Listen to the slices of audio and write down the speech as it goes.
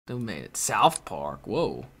Who made it? South Park.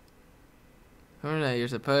 Whoa. Who knows? You're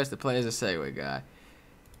supposed to play as a Segway guy.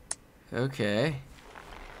 Okay.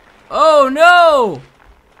 Oh no!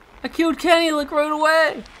 I killed Kenny. Look right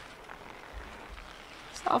away.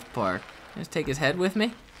 South Park. Just take his head with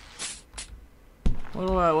me. What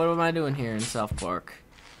am I doing here in South Park?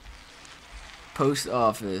 Post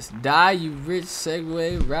office. Die, you rich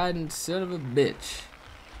Segway riding son of a bitch.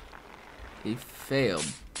 He failed.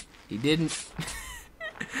 He didn't.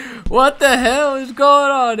 What the hell is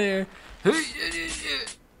going on here?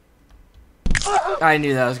 I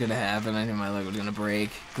knew that was gonna happen. I knew my leg was gonna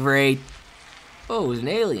break. Great. Oh, it was an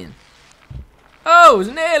alien. Oh, it was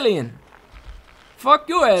an alien. Fuck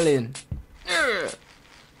you, alien.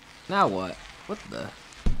 Now what? What the?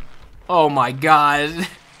 Oh my god.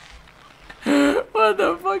 What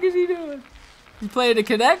the fuck is he doing? He's playing to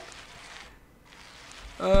connect?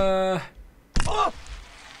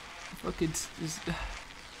 Fucking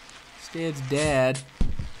Stan's dad.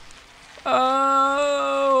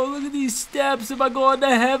 Oh, look at these steps. Am I going to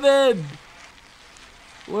heaven?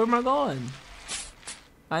 Where am I going?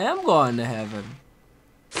 I am going to heaven.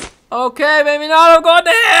 Okay, maybe not. I'm going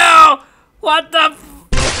to hell. What the f—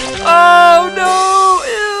 oh no!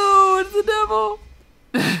 Ew, it's the devil.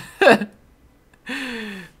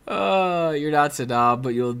 Oh, you're not Saddam,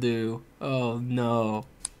 but you'll do. Oh no,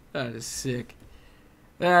 that is sick.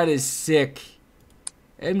 That is sick.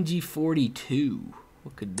 MG42.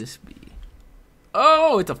 What could this be?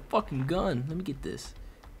 Oh, it's a fucking gun. Let me get this.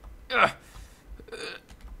 Blah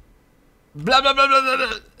blah blah blah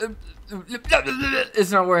blah.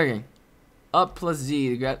 It's not working. Up plus Z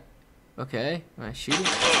to grab. Okay, am I shooting?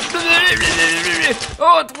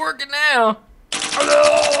 Oh, it's working now.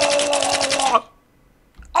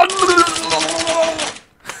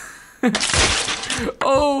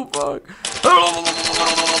 Oh fuck.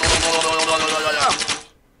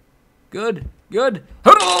 Good, good.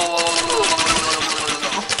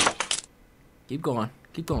 Keep going,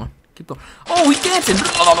 keep going, keep going. Oh, he's dancing.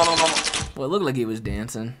 Well, it looked like he was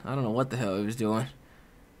dancing. I don't know what the hell he was doing.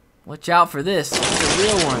 Watch out for this. It's a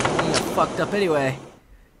real one. You got fucked up anyway.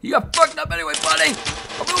 You got fucked up anyway, buddy.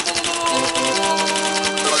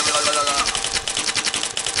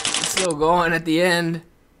 It's still going at the end.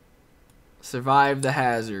 Survive the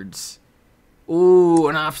hazards. Ooh,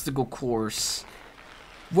 an obstacle course.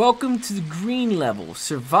 Welcome to the green level.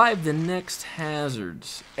 Survive the next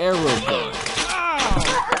hazards. Arrow gun.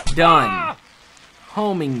 Done.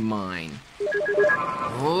 Homing mine.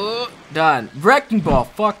 Oh, done. Wrecking ball.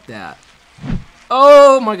 Fuck that.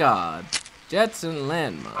 Oh my god. Jets and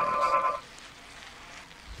landmines.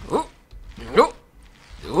 Oh. Oh.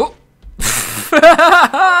 Oh.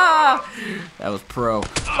 That was pro.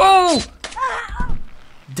 Oh!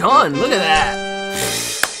 Done. Look at that.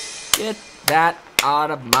 Get that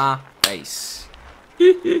out of my face.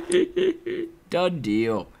 Done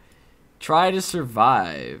deal. Try to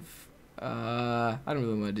survive. I don't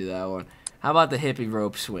really want to do that one. How about the hippie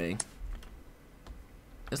rope swing?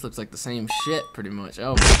 This looks like the same shit pretty much.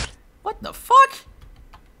 Oh, what the fuck?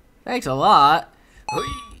 Thanks a lot.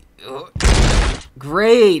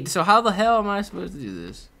 Great. So how the hell am I supposed to do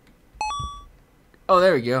this? Oh,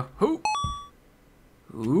 there we go. Ooh.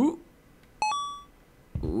 Ooh.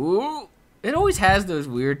 Ooh. It always has those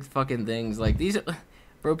weird fucking things. Like these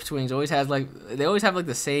rope swings always has like, they always have like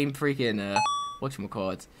the same freaking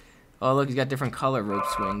whatchamacallits. Oh look, he's got different color rope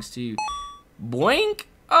swings too. Boink!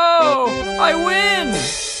 Oh, I win!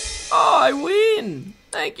 Oh, I win!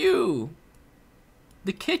 Thank you.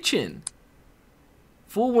 The kitchen.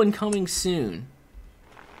 Full one coming soon.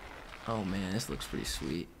 Oh man, this looks pretty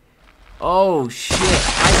sweet. Oh shit!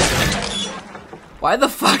 Why the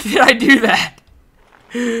fuck did I do that?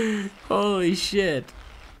 Holy shit.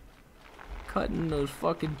 Cutting those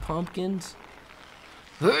fucking pumpkins.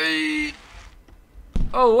 Hey!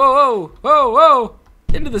 Oh, whoa, whoa, whoa, whoa!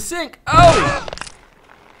 Into the sink! Oh!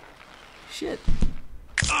 Shit.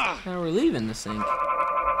 Now we're leaving the sink.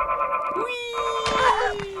 Whee!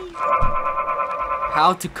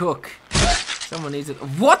 How to cook. Someone needs it.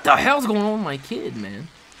 What the hell's going on with my kid, man?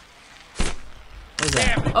 What is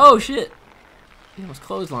that? Oh, shit. He almost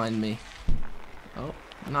clotheslined me. Oh,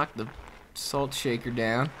 knocked the salt shaker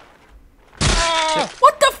down.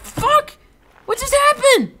 What the fuck? What just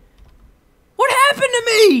happened? What happened to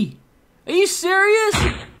me? Are you serious?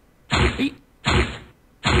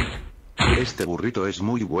 Este burrito es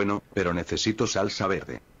muy bueno, pero necesito salsa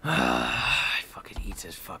verde. He fucking eats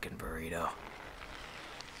his fucking burrito.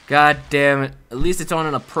 God damn it. At least it's on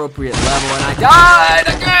an appropriate level and I died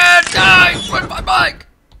again! With my bike!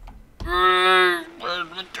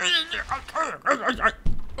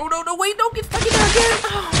 Oh, no, no, wait, don't get stuck in there again.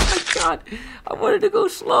 Oh, my God. I wanted to go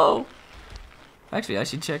slow. Actually, I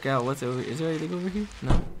should check out what's over here. Is there anything over here?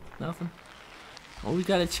 No, nothing. Oh, we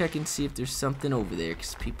gotta check and see if there's something over there,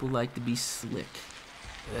 because people like to be slick.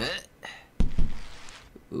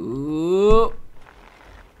 Ooh.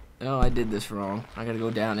 Oh, I did this wrong. I gotta go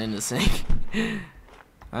down in the sink.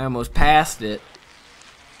 I almost passed it.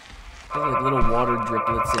 There's like little water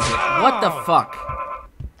driplets in here. What the fuck?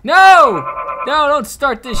 No! No, don't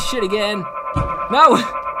start this shit again. No!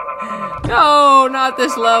 No, not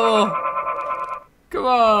this level. Come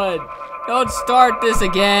on. Don't start this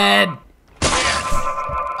again.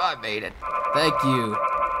 I made it. Thank you.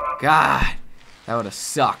 God, that would have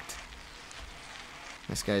sucked.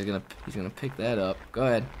 This guy's he's gonna pick that up. Go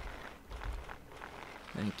ahead.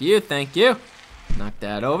 Thank you, thank you. Knock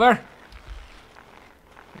that over.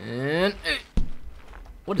 And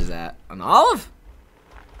what is that? An olive?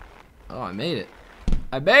 Oh, I made it.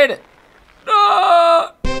 I made it.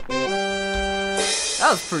 No! That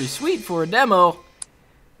was pretty sweet for a demo.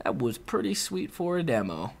 That was pretty sweet for a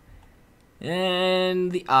demo.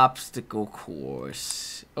 And the obstacle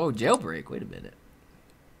course. Oh, jailbreak. Wait a minute.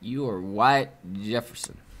 You are Wyatt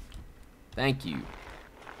Jefferson. Thank you.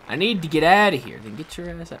 I need to get out of here. Then get your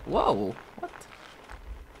ass out. Whoa. What?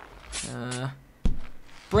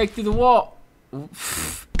 Break through the wall.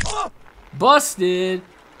 Busted.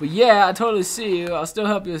 But yeah, I totally see you. I'll still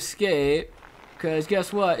help you escape. Because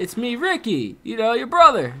guess what? It's me, Ricky. You know, your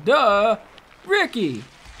brother. Duh. Ricky.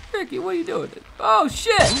 Ricky, what are you doing? Oh,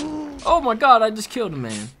 shit. Oh, my God. I just killed a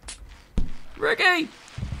man. Ricky.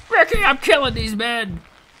 Ricky, I'm killing these men.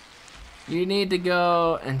 You need to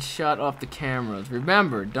go and shut off the cameras.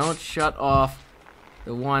 Remember, don't shut off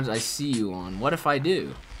the ones I see you on. What if I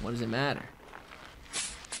do? What does it matter?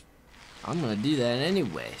 I'm gonna do that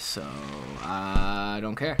anyway, so I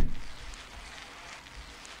don't care.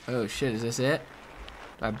 Oh shit, is this it?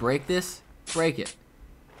 Do I break this? Break it.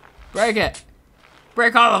 Break it!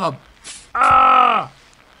 Break all of them! Ah!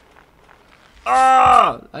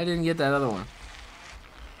 Ah! I didn't get that other one.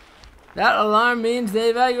 That alarm means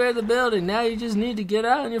they evacuated the building. Now you just need to get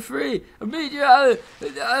out and you're free. I beat you out.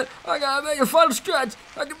 I gotta make a final stretch.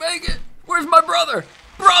 I can make it. Where's my brother?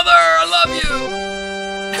 Brother, I love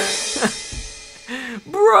you.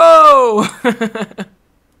 Bro.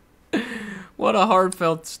 What a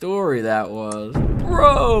heartfelt story that was.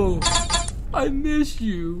 Bro, I miss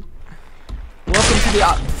you. Welcome to the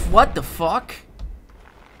what the fuck?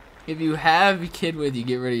 If you have a kid with you,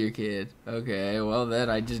 get rid of your kid. Okay, well that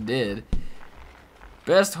I just did.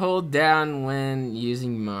 Best hold down when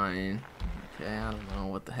using mine. Okay, I don't know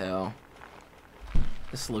what the hell.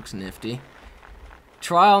 This looks nifty.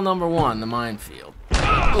 Trial number 1, the minefield.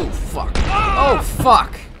 Oh fuck. Oh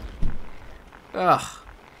fuck. Ugh.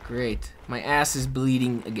 Great. My ass is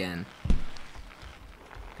bleeding again.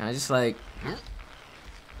 Can I just like...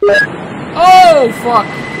 Oh fuck.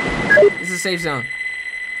 This is a safe zone.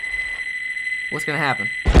 What's gonna happen?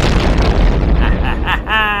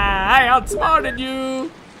 I outsmarted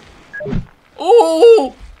you!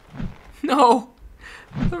 Oh! No!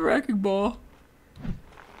 The wrecking ball.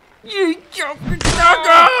 You jumping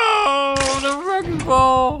no! The wrecking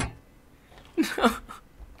ball! No.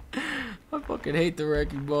 I fucking hate the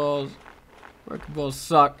wrecking balls. Wrecking balls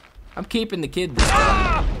suck. I'm keeping the kid this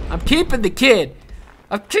time. I'm keeping the kid!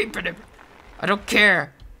 I'm keeping him! I don't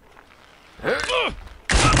care. Oh,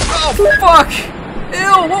 fuck!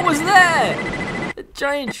 Ew, what was that? A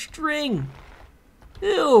giant string.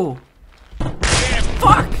 Ew.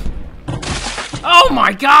 Fuck! Oh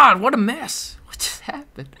my God, what a mess. What just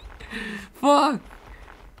happened? Fuck.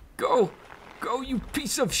 Go. Go, you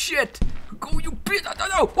piece of shit. Go, you piece of...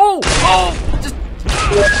 No. Oh, oh. Just...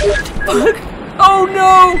 Fuck. Oh,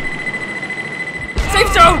 no.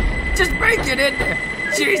 Safe zone. Just break it in there.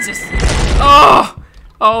 Jesus. Oh.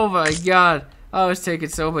 Oh my God. I was taking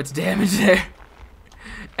so much damage there.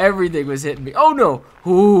 Everything was hitting me. Oh no!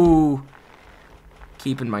 Ooh.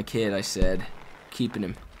 Keeping my kid, I said. Keeping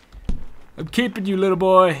him. I'm keeping you, little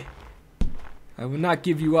boy. I will not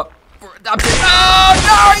give you up for adoption. Oh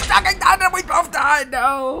no! He's talking down and we both died!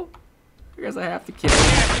 No! I guess I have to kill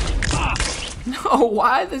him. No,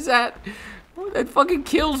 why does that... That fucking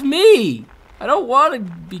kills me! I don't want to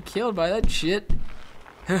be killed by that shit.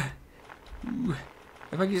 If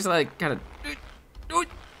I can just like kind of...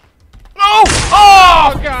 Oh!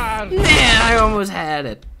 Oh! God! Man, I almost had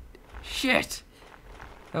it. Shit.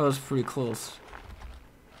 That was pretty close.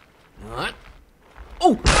 What?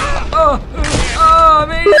 Oh! Oh, I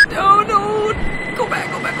made it! Oh, no! Go back,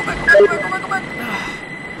 go back, go back, go back, go back, go back.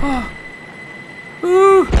 Oh.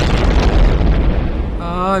 Ooh.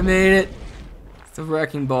 Oh, I made it. The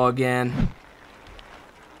wrecking ball again.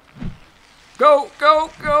 Go,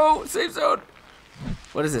 go, go! Safe zone!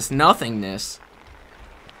 What is this? Nothingness.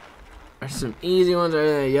 There's some easy ones right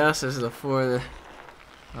there. Yes, this is the 4.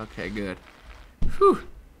 Okay, good. Whew.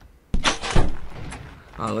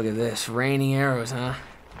 Oh, look at this. Raining arrows, huh?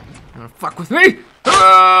 You wanna fuck with me?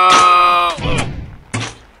 Oh!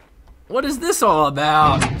 What is this all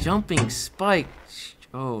about? Jumping spike.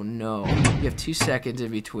 Oh, no. You have 2 seconds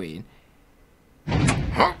in between.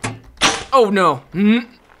 Oh, no.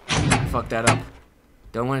 I fucked that up.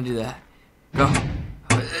 Don't want to do that. Go.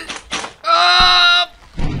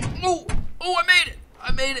 Oh, I made it.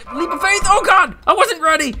 I made it. Leap of faith. Oh, God. I wasn't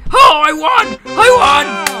ready. Oh, I won. I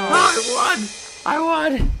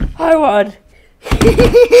won.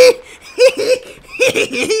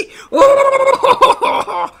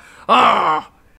 Oh,